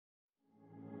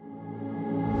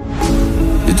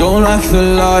You don't like the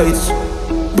lights,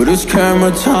 but it's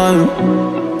camera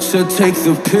time. Said take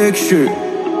the picture,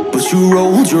 but you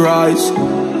rolled your eyes.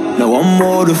 Now I'm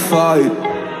mortified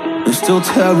and still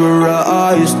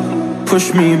terrorized.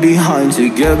 Push me behind to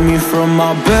get me from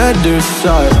my better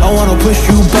side. I wanna push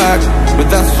you back, but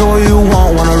that's all you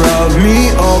want. Wanna rub me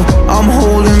up, I'm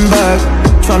holding back.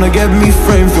 Tryna get me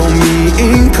framed, throw me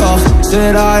in cuffs.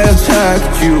 Said I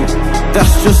attacked you,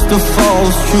 that's just a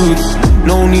false truth.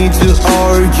 No need to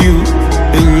argue,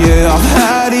 and yeah, I've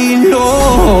had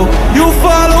enough. You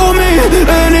follow me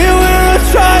anywhere I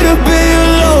try to be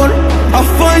alone, I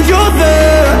find you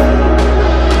there.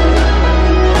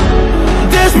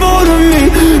 There's more to me,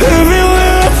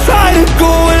 everywhere I try to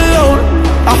go alone,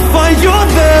 I find you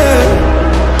there.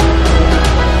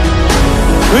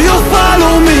 You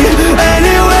follow me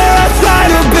anywhere I try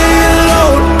to be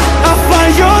alone, I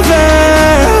find you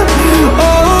there.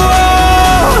 Oh,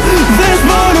 there's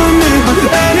more to me,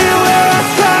 anywhere I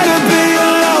try to be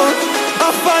alone, I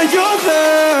find you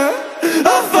there,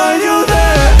 I find you there.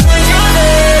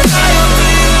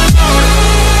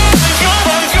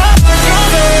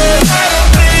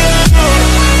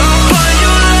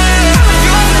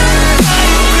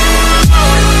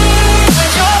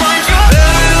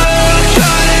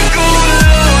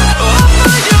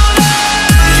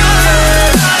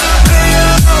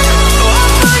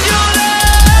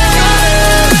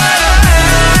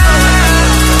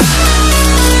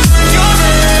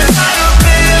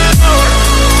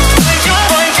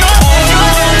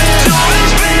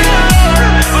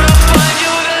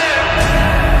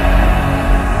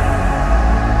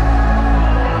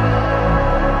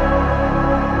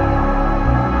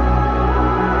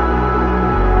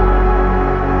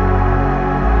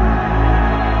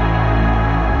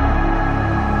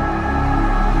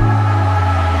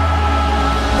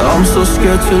 I'm so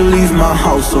scared to leave my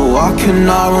house, so I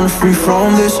cannot run free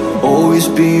from this. Always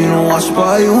being watched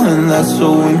by you, and that's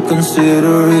so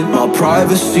inconsiderate. My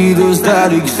privacy, does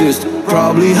that exist?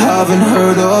 Probably haven't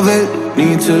heard of it.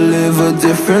 Need to live a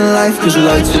different life, cause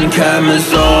lights and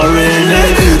cameras are in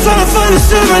it. Trying to find a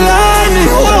silver lining,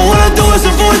 all I wanna do is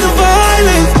avoid the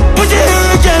violence. But you're here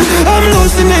again, I'm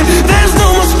losing it. There's no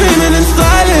more screaming in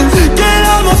silence. Get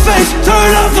out my face,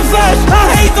 turn off the flash. I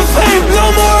hate the fame, no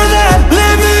more of that.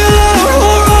 Leave me alone,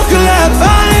 or I'll collapse.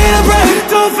 I need a break,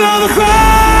 don't feel the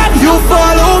crack. You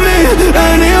follow me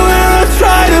anywhere I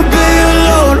try to be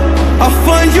alone, I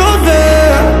find you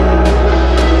there.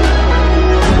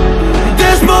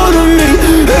 There's more to me,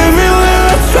 everywhere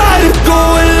I try to go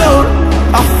alone,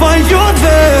 I find you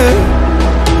there.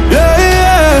 Yeah,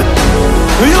 yeah.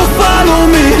 You follow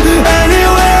me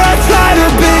anywhere I try to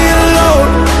be alone,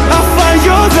 I find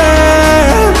you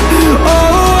there.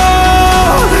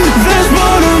 Oh, there's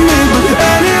more to me, but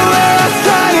anywhere I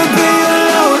try to be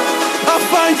alone, I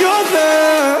find you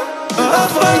there, I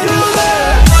find you there.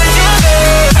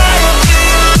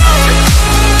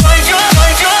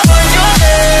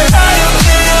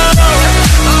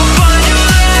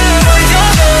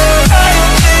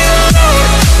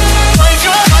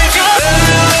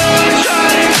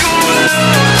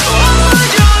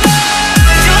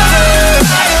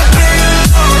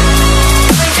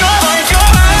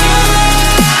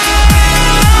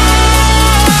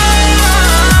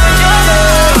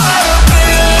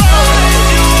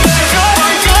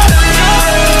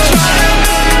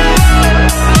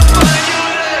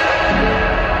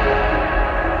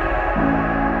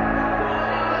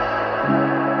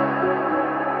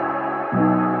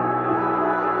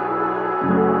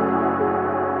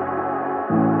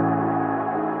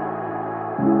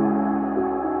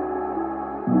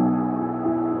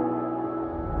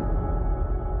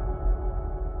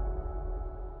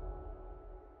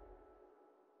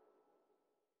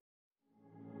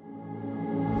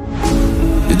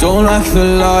 Don't like the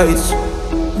lights,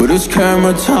 but it's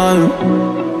camera time.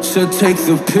 Said take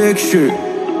the picture,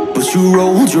 but you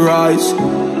rolled your eyes.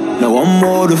 Now I'm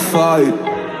mortified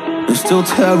and still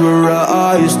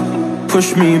terrorized.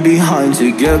 Push me behind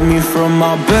to get me from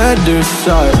my better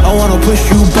side. I wanna push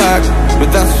you back, but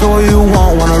that's all you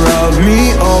want. Wanna rub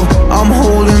me up, I'm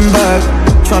holding back.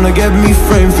 Tryna get me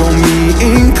framed, throw me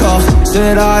in cuffs.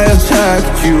 Said I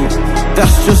attacked you,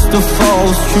 that's just a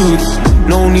false truth.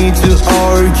 No need to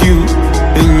argue,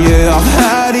 and yeah, I've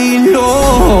had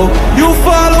enough. You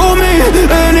follow me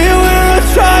anywhere I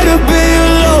try to be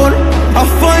alone, I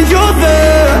find you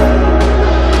there.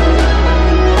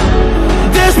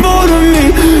 There's more to me,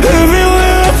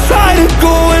 everywhere I try to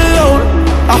go alone,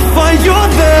 I find you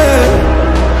there.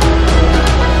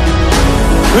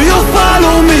 You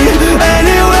follow me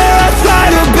anywhere I try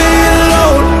to be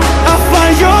alone, I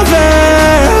find you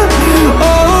there.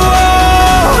 Oh,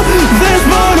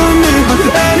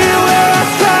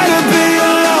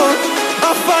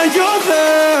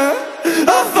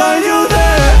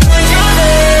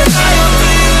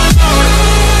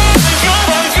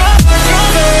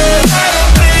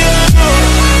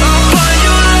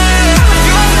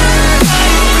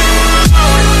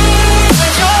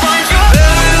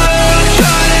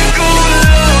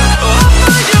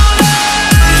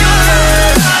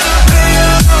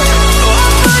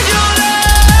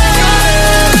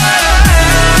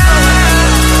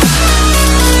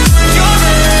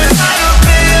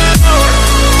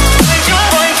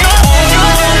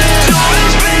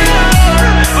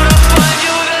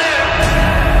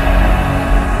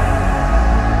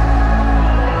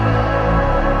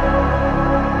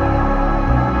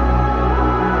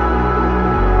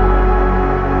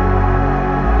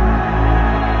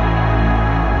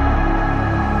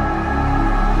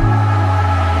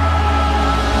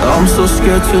 I'm so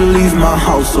scared to leave my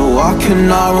house, so I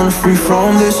cannot run free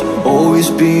from this. Always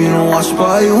being watched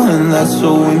by you, and that's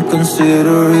so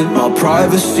inconsiderate. My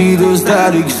privacy, does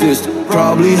that exist?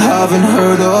 Probably haven't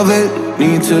heard of it.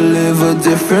 Need to live a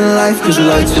different life, cause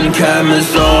lights and cameras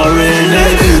are in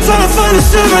it. Trying to find a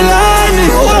silver lining.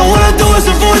 All I wanna do is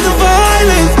avoid the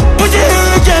violence, but you're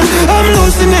here again, I'm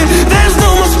losing it. There's no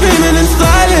more screaming and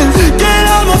silence. Get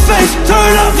out my face,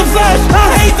 turn off the flash.